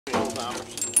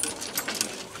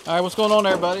All right, what's going on,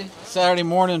 everybody? Saturday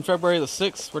morning, February the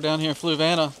 6th. We're down here in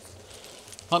Fluvanna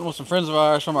hunting with some friends of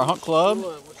ours from our hunt club,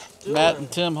 Matt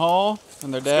and Tim Hall,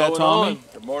 and their dad, Tommy.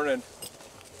 Good morning.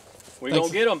 We gonna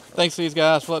get them. Thanks to these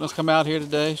guys for letting us come out here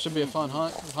today. Should be a fun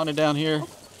hunt. We've hunted down here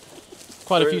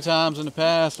quite a few times in the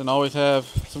past and always have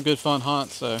some good fun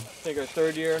hunts. So I think our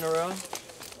third year in a row.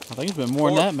 I think it's been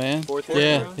more than that, man. Fourth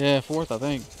year? Yeah, fourth, I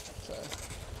think. So,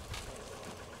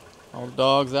 all the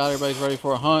dogs out, everybody's ready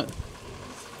for a hunt.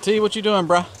 T, what you doing,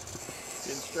 bruh?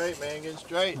 Getting straight, man, getting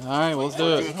straight. All right, well, let's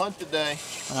do it. Good hunt today.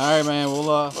 All right, man, we'll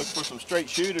look for some straight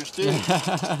shooters too.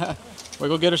 We're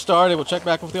gonna get her started. We'll check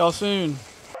back with y'all soon.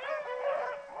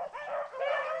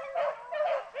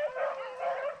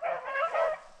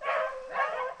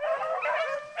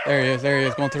 There he is,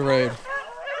 going to the road.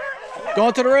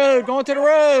 Going to the road, going to the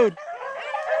road.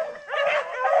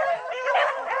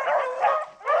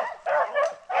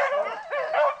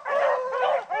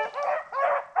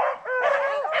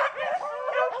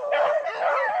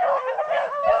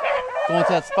 Going to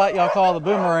that spot y'all call the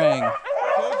boomerang.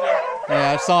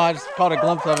 Yeah, I just caught a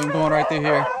glimpse of him going right through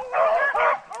here.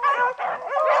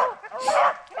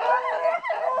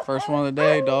 First one of the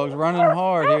day, dog's running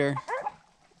hard here.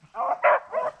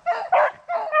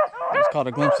 Just caught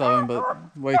a glimpse of him, but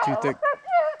way too thick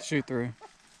to shoot through.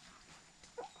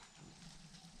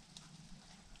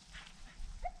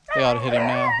 They ought to hit him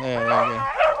now. There you go.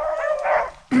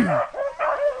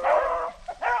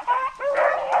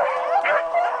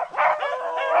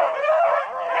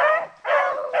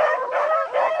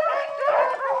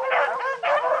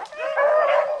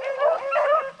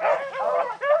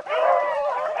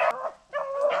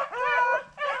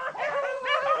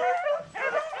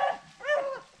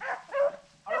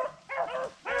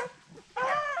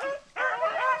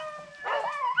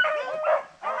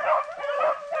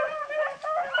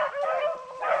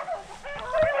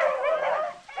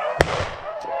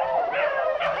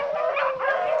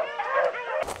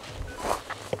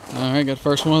 All right, got the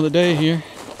first one of the day here.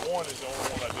 One is the only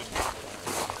one I didn't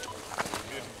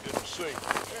see. There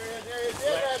he is,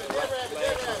 dead rabbit.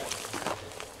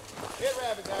 Dead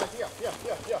rabbit, guys, yeah,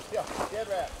 dead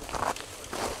rabbit.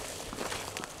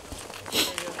 There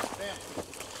he is, bam.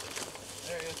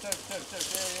 There he is, there he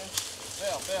is.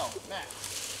 Bell, Matt,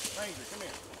 Ranger, come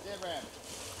here, dead rabbit.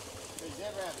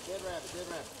 Dead rabbit.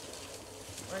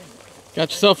 Ranger.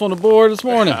 Got yourself on the board this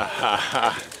morning.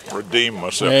 Redeem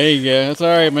myself. There you go. That's all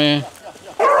right, man.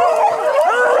 Just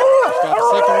got the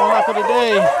second one up of the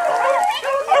day.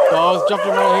 Dog's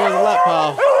jumping right here in the lap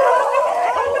pile.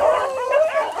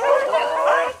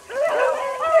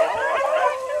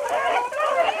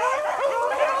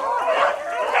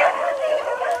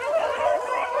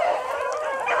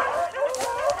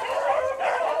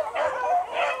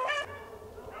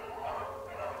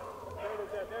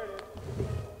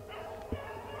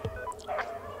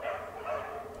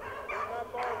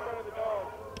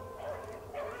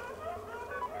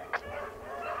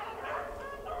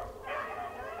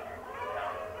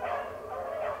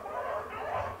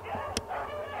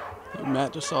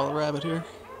 Matt just saw the rabbit here.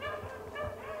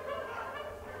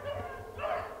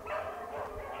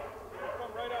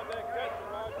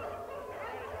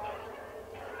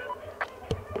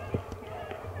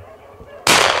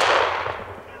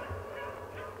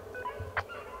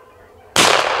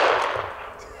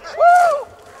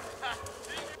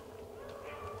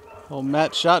 Old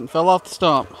Matt shot and fell off the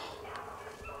stump.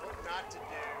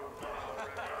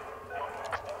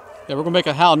 Yeah, we're gonna make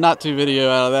a how not to video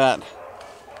out of that.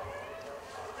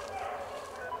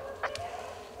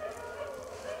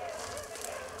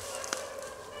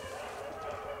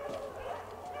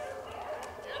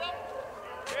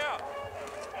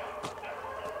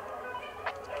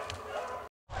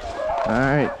 All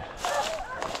right,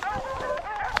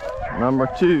 number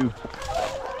 2.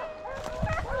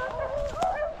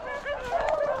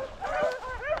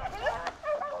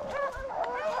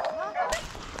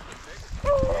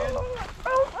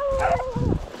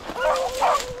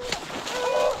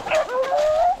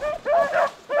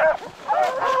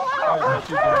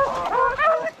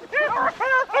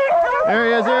 There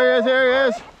he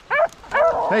is.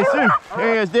 Hey, Sue,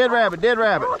 there he is, dead rabbit.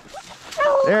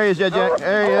 There he is, Jack.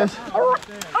 There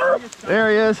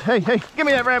he is. Hey, give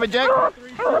me that rabbit, Jack.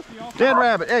 Dead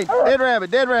rabbit. Hey, dead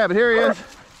rabbit. Here he is.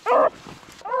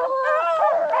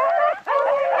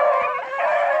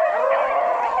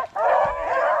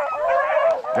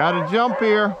 Gotta jump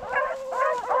here.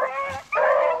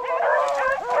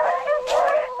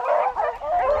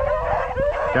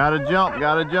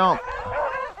 Gotta jump.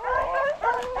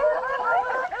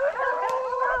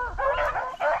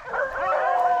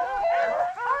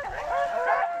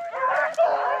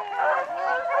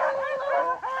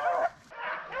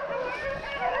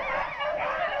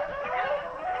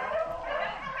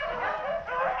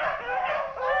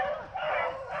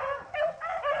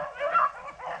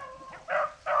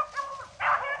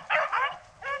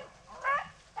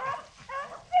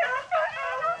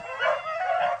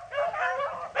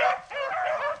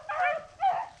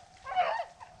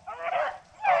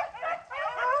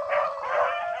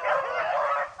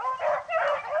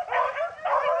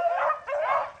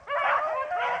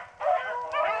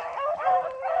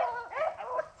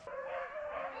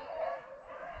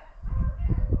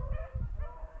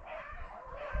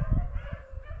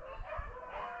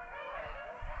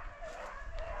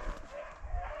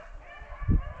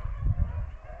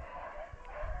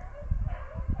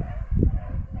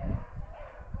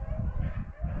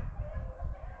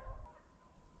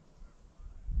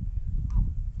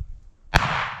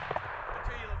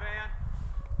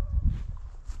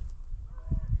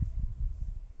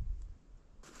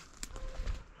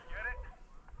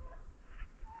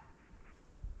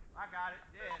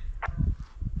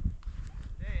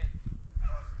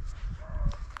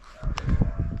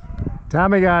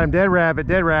 Tommy got him. Dead rabbit,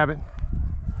 dead rabbit.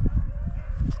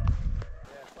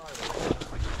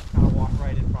 Kind of walk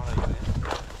right in front of you.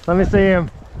 Let me see him.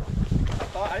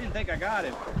 I didn't think I got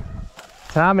him.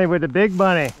 Tommy with the big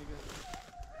bunny.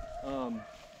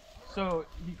 So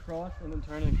he crossed and then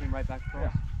turned and came right back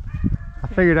across. I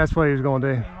figured that's what he was going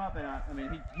to do. He came up and I mean,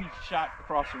 he shot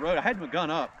across the road. I had my gun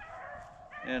up,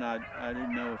 and I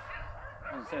didn't know if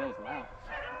I was saying that was loud.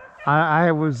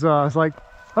 I was like,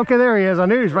 okay, there he is. I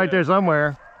knew he was right there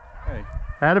somewhere. Hey.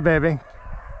 Had a baby.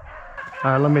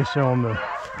 All right, let me show him the.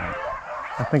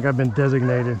 I think I've been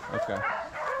designated. Okay.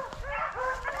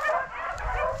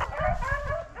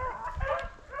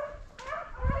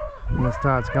 Miss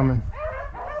Todd's coming.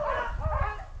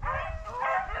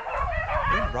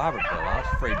 Where's Robert though? I was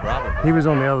afraid Robert was. He was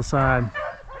on the other side.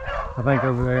 I think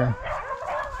over there.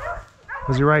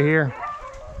 Was he right here?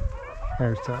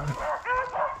 There's Todd.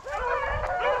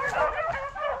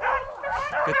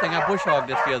 Good thing I bush hogged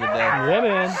this the other day. Yeah,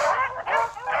 man.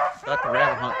 Thought the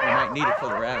rabbit hunt, we might need it for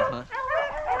the rabbit hunt.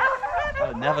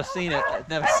 I've never seen it. I've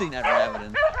never seen that rabbit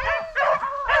in.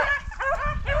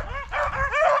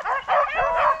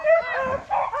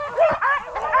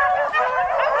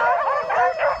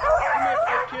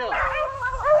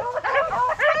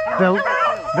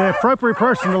 The appropriate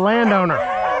person, the landowner.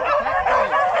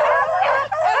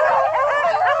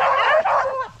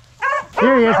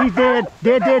 Here he is, he's dead.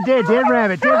 Dead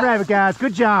rabbit, guys.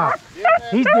 Good job.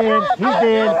 He's dead, he's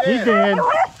dead, he's dead.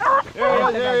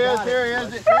 Here he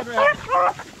is, dead rabbit.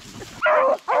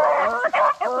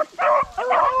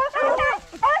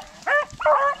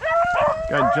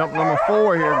 Got jump number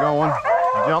 4 here going.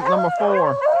 Jump number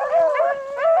 4.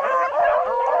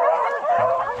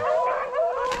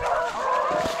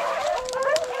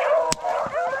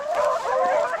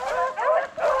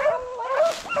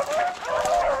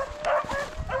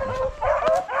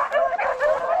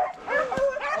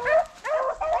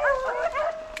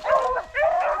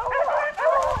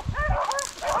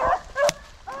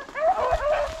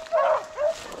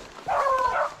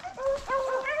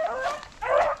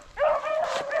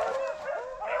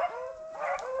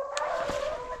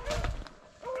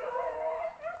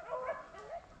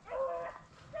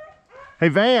 Hey,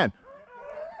 Van.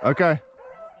 Okay.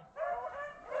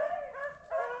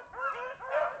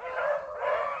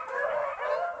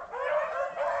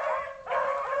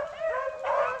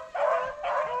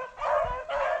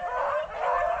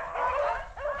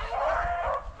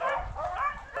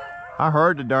 I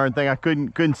heard the darn thing. I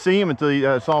couldn't see him until he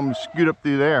saw him scoot up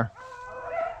through there.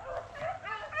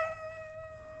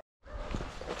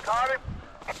 Caught him.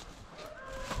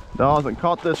 Dawson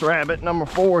caught this rabbit, number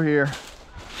 4 here.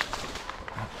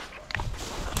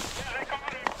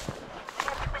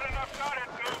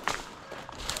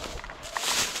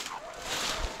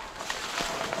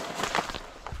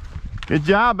 Good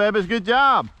job, babies. Good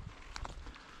job.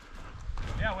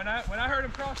 Yeah, when I heard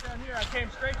him cross down here, I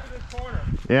came straight to this corner.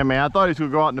 Yeah, man. I thought he was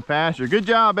gonna go out in the pasture. Good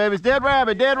job, babies. Dead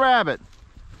rabbit. Dead rabbit.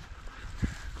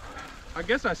 I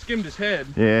guess I skimmed his head.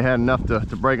 Yeah, it had enough to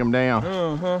break him down.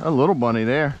 A little bunny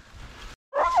there.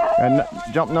 And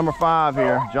jump number 5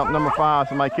 here. Jump number 5.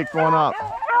 Somebody kicked one up.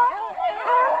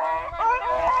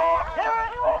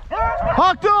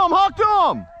 Hawk to him! Hawk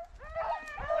to him!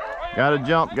 Gotta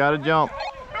jump. Gotta jump.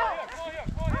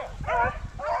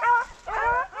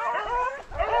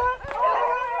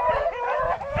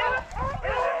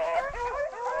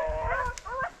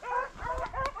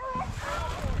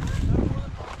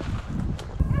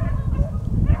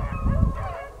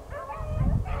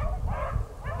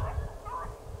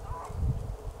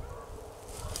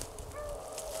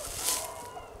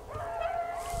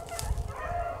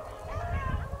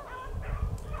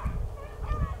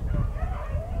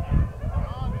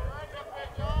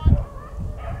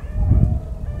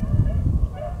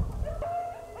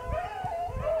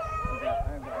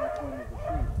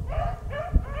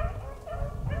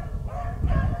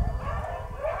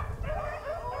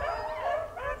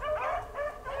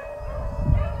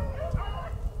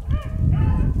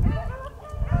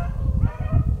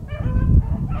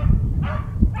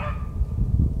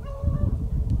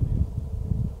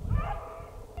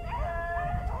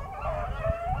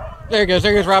 There he goes.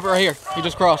 There goes Robert right here. He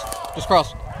just crossed. Just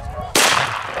crossed. I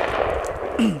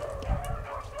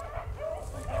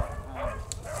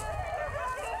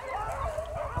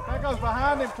think I was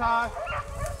behind him, Ty.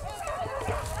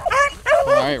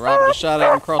 All right, Robert just shot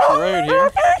at him across the road here.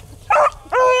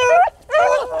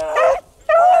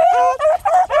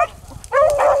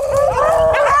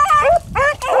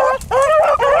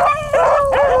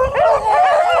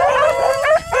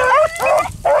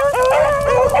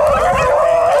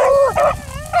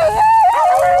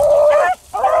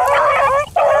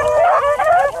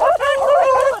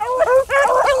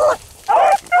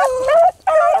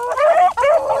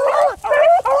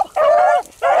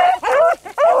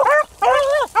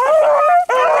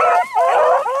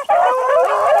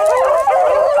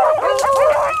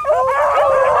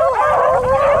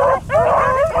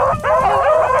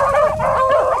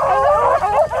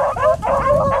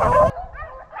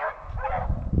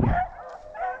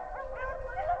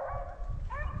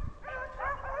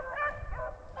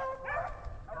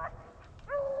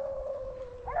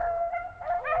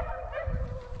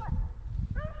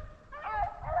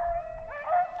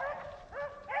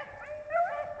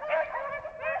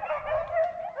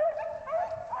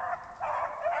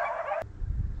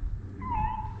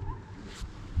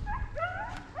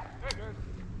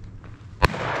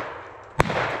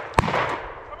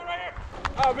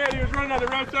 running down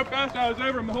the road so fast I was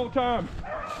over him the whole time.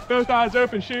 Both eyes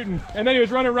open shooting. And then he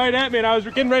was running right at me and I was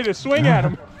getting ready to swing at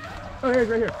him. Oh, here's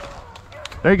right here.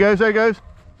 There he goes, there he goes.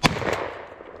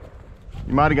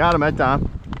 You might have got him that time.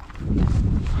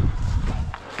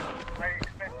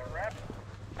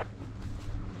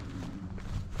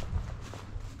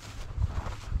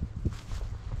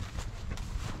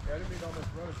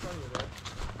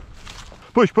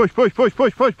 Push, push, push, push,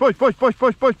 push, push, push, push, push,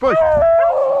 push, push, push.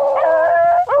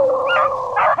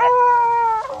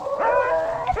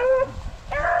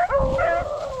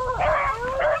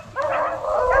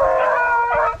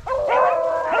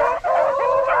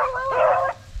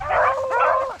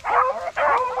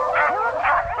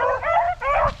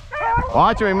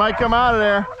 Watch him, he might come out of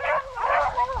there.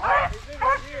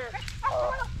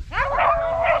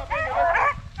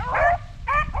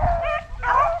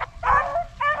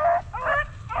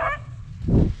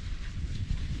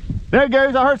 There he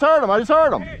goes, I just heard him, I just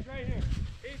heard him. He's right here.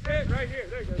 He's hit right here.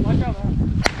 There he goes. Watch out now.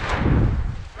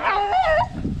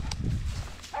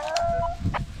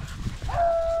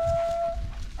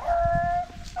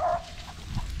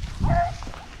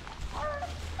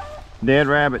 Dead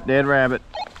rabbit, dead rabbit.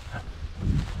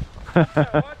 Watch him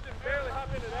barely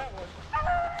hop into that one.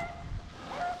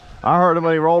 I heard him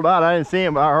when he rolled out. I didn't see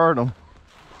him, but I heard him.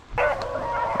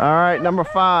 All right, number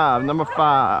 5, number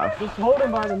 5. Just hold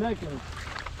him by the neck. Dead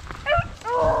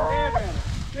rabbit.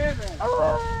 Dead rabbit.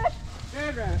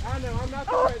 Dead rabbit. I know, I'm not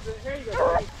the president. Here you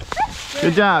go, buddy.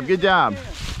 Good job, good job.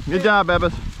 Good job,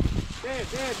 Ebbers. Dead,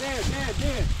 dead, dead, dead,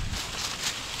 dead.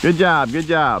 Good job, good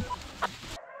job.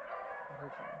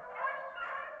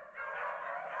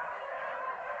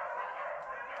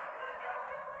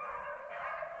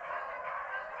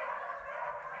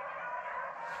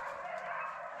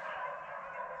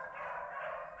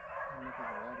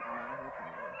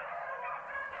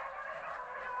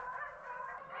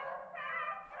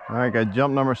 All right, got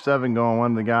jump number 7 going.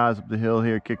 One of the guys up the hill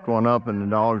here kicked one up and the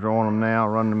dogs are on them now,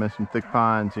 running them in some thick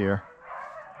pines here.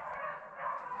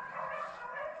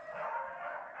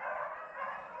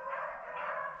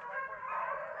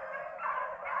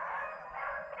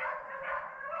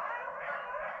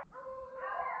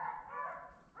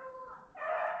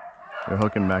 They're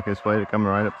hooking back this way. They're coming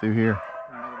right up through here.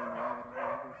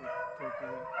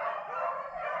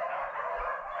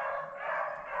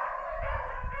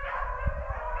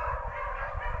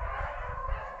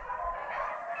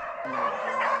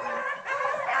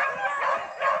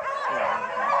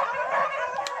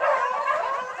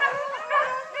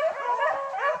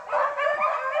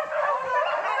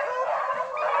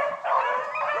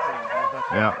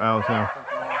 Yeah, that was him.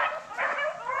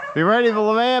 Be ready for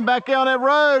the van back on that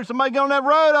road. Somebody get on that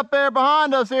road up there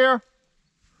behind us here.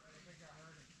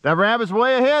 That rabbit's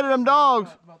way ahead of them dogs.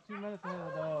 About 2 minutes ahead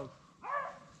of the dogs.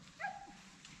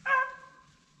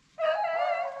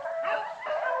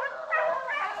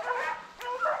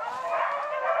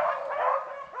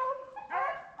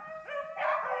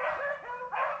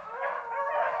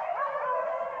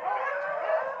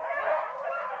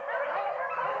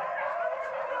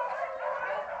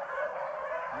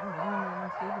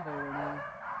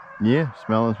 Yeah,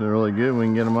 smelling's been really good. We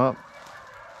can get them up.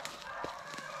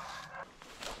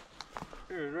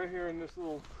 Here, right here in this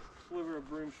little sliver of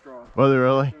broom straw. Was it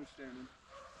really?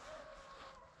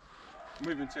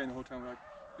 We've been saying the whole time, like,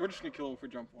 we're just gonna kill him if we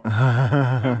jump on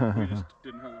him. We just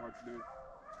didn't have the heart to do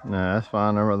it. Nah, that's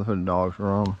fine. I'd rather put the dogs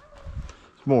roam.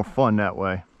 It's more fun that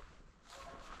way.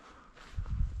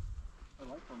 I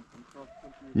like them.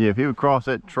 Yeah, if he would cross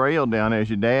that trail down there as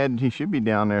your dad, he should be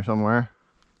down there somewhere.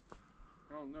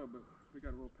 I don't know, but we got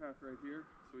a little path right here,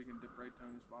 so we can dip right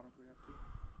down this bottom if we have to.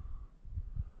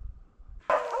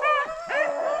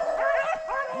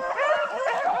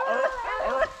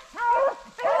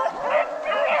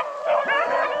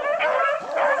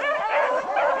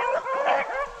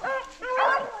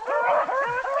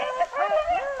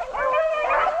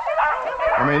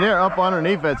 I mean, they're up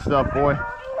underneath that stuff, boy.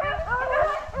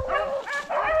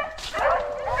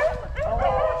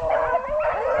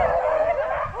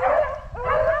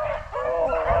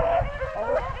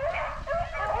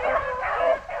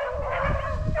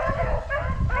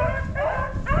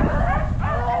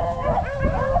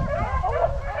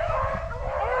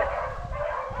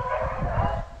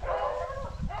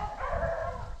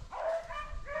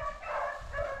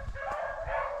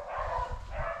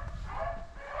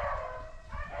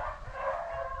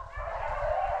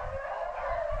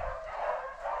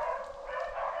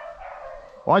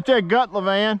 Watch that gut,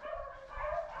 Levan.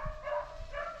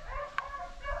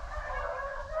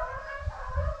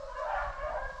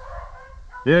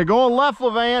 Yeah, they're going left,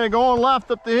 Levan. They're going left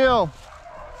up the hill.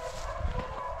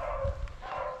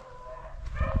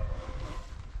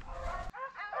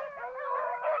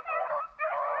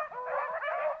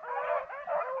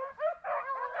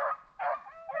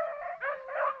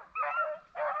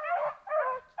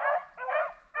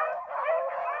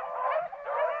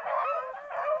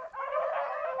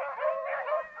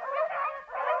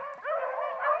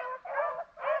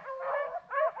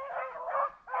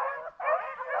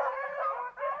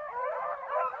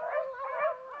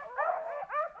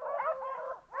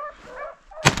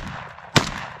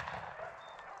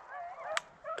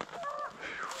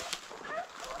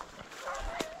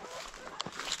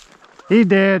 He's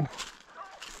dead. Man,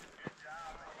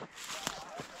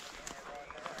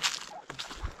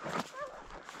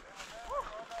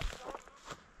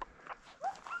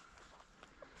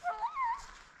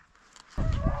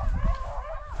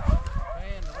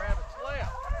 the rabbit's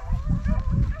left.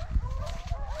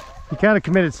 He kind of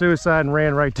committed suicide and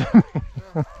ran right to me.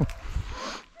 I'm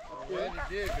glad you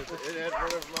did, because it had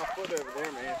run over my foot over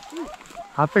there, man. Whew.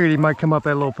 I figured he might come up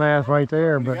that little path right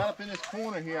there, When he but got up in this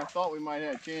corner here, I thought we might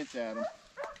have a chance at him.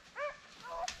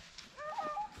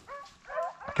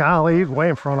 golly, he's way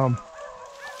in front of him.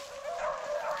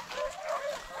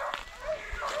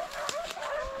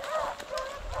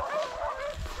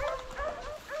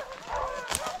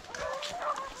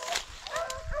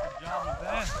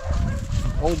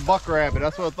 Old buck rabbit,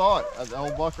 that's what I thought. The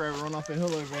old buck rabbit run off the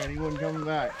hill over there and he wasn't coming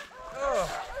back.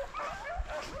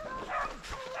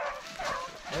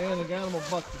 Man, they got him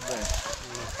a buck today.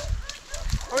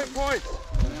 How many points?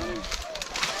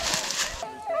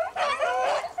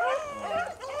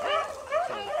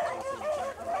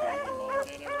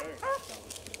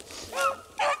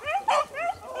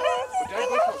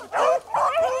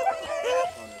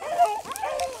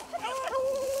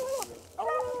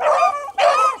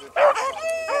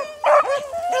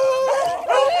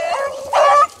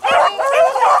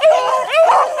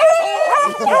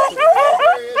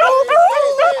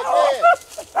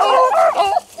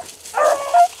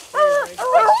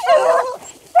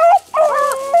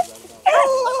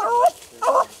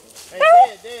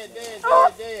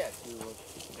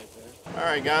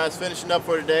 Alright guys, finishing up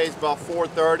for today. It's about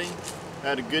 4:30.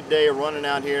 Had a good day of running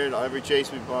out here. Every chase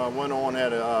we went on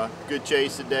had a good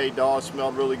chase today. Dogs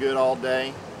smelled really good all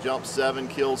day. Jumped 7,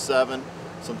 killed 7.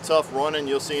 Some tough running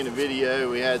you'll see in the video.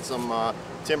 We had some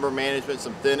timber management,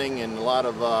 some thinning, and a lot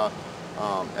of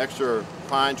extra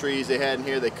pine trees they had in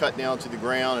here. They cut down to the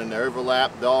ground and they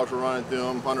overlapped. Dogs were running through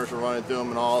them, hunters were running through them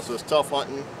and all. So it's tough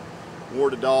hunting. Wore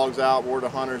the dogs out, wore the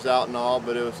hunters out and all,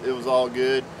 but it was all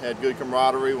good. Had good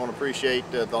camaraderie. Want to appreciate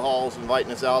the Halls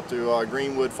inviting us out to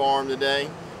Greenwood Farm today.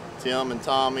 Tim and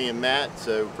Tommy and Matt.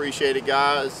 So appreciate it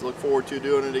guys. Look forward to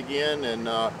doing it again,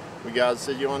 and we guys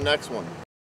see you on the next one.